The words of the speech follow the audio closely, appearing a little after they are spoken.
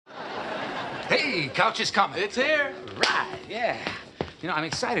Hey, couch is coming. It's here. Right, yeah. You know, I'm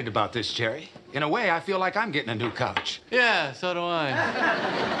excited about this, Jerry. In a way, I feel like I'm getting a new couch. Yeah, so do I.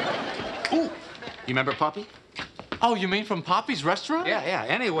 Ooh, you remember Poppie? Oh, you mean from Poppie's restaurant? Yeah.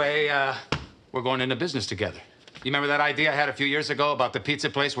 Anyway, we're going into business together. You remember that idea I had a few years ago about the pizza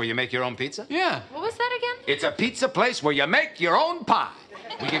place where you make your own pizza? Yeah. What was that again? It's a pizza place where you make your own pie.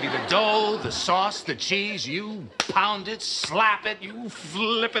 We give you the dough, the sauce, the cheese. You pound it, slap it, you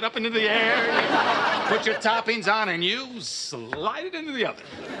flip it up into the air. You put your toppings on, and you slide it into the oven.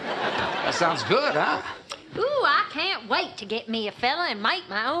 That sounds good, huh? Ooh, I can't wait to get me a fella and make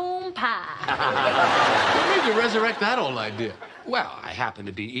my own pie. What made you resurrect that old idea? Well, I happened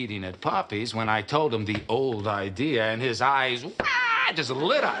to be eating at Poppie's when I told him the old idea, and his eyes just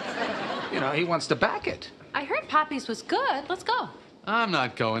lit up. You know, he wants to back it. I heard Poppie's was good. Let's go. I'm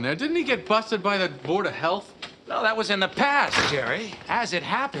not going there. Didn't he get busted by the Board of Health? No, that was in the past, Jerry. As it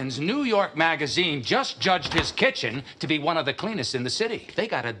happens, New York Magazine just judged his kitchen to be one of the cleanest in the city. They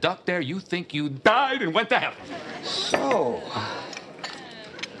got a duck there, you think you died and went to heaven. So,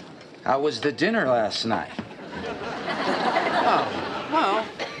 how was the dinner last night? Oh, well,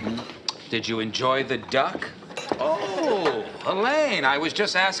 did you enjoy the duck? Oh, Elaine, I was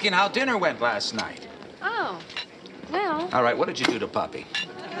just asking how dinner went last night. Oh, well. All right, what did you do to Poppie?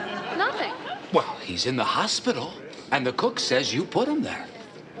 Nothing. Well, he's in the hospital, and the cook says you put him there.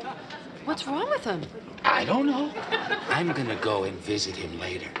 What's wrong with him? I don't know. I'm gonna go and visit him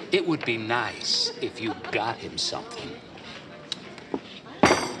later. It would be nice if you got him something.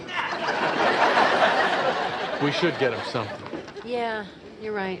 We should get him something. Yeah,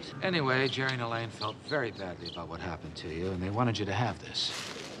 you're right. Anyway, Jerry and Elaine felt very badly about what happened to you, and they wanted you to have this.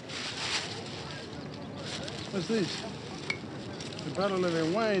 What's this? A bottle of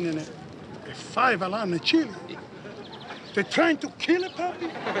wine and a 5-alarm chili. They're trying to kill a puppy?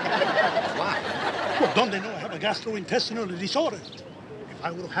 Why? Well, don't they know I have a gastrointestinal disorder? If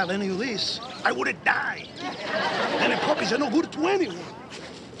I would have had any of this, I would have died. And the puppies are no good to anyone.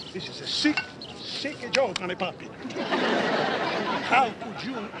 This is a sick joke on a puppy. How could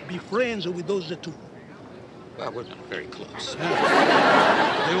you be friends with those two? Well, we're not very close.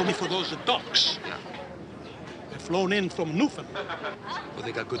 They owe me for those ducks. They're flown in from Newfoundland. Well,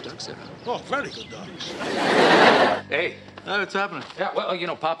 they got good ducks there. Oh, very good ducks. Hey. Oh, what's happening? Yeah, well, you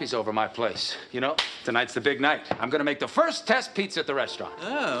know, Poppie's over my place. You know, tonight's the big night. I'm gonna make the first test pizza at the restaurant.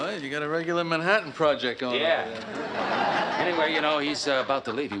 Oh, well, you got a regular Manhattan project going on. Yeah. Anyway, you know, he's about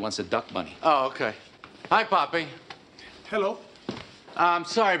to leave. He wants a duck bunny. Oh, okay. Hi, Poppie. Hello. I'm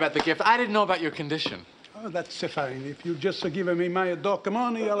sorry about the gift. I didn't know about your condition. Oh, that's fine. If you just give me my duck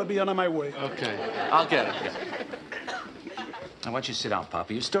money, I'll be on my way. Okay. I'll get it. Now, why don't you sit down,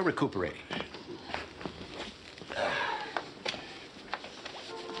 Poppie? You're still recuperating.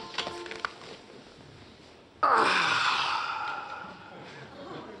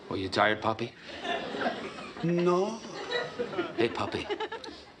 Well, you tired, Poppie? No. Hey, Poppie.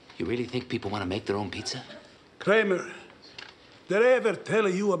 You really think people want to make their own pizza? Kramer, did I ever tell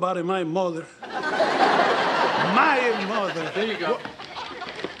you about my mother? My mother. There you go.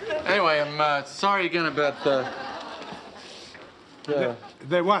 Anyway, I'm sorry again about the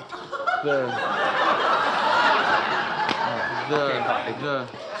what?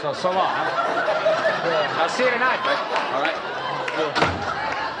 So long, huh? I'll see you tonight, bud. All right?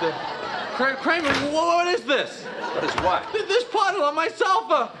 Kramer, what is this? What is what? This puddle on my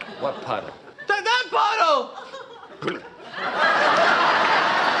sofa. What puddle? That puddle!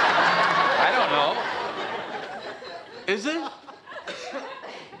 I don't know. Is it?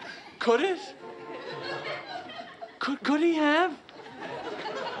 Could it? Could he have?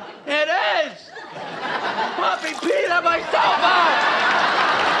 It is! Poppie peed on my sofa!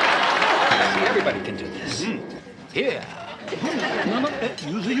 See, everybody can do this. Here. No,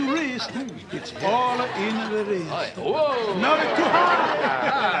 use your wrist. It's all in the wrist. Whoa. Not too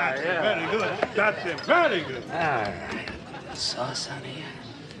high. Yeah. Very good. That's it. Very good. All right. Sauce on here.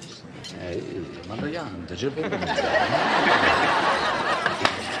 Hey, yes,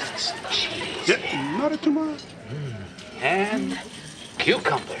 cheese. Yeah, not too much. And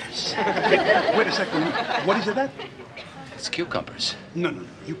cucumbers. Wait a second. What is that? It's cucumbers. No.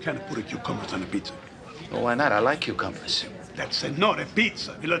 You can't put cucumbers on a pizza. Well, why not? I like cucumbers. That's not a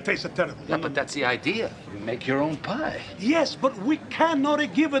pizza. It'll taste terrible. Yeah, but that's the idea. You make your own pie. Yes, but we cannot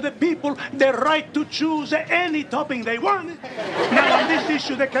give the people the right to choose any topping they want. Now, on this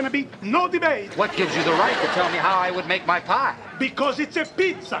issue, there can be no debate. What gives you the right to tell me how I would make my pie? Because it's a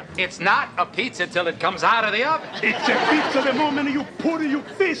pizza. It's not a pizza till it comes out of the oven. It's a pizza the moment you put your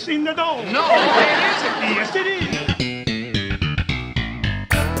fist in the dough. No, it isn't. Yes, it is.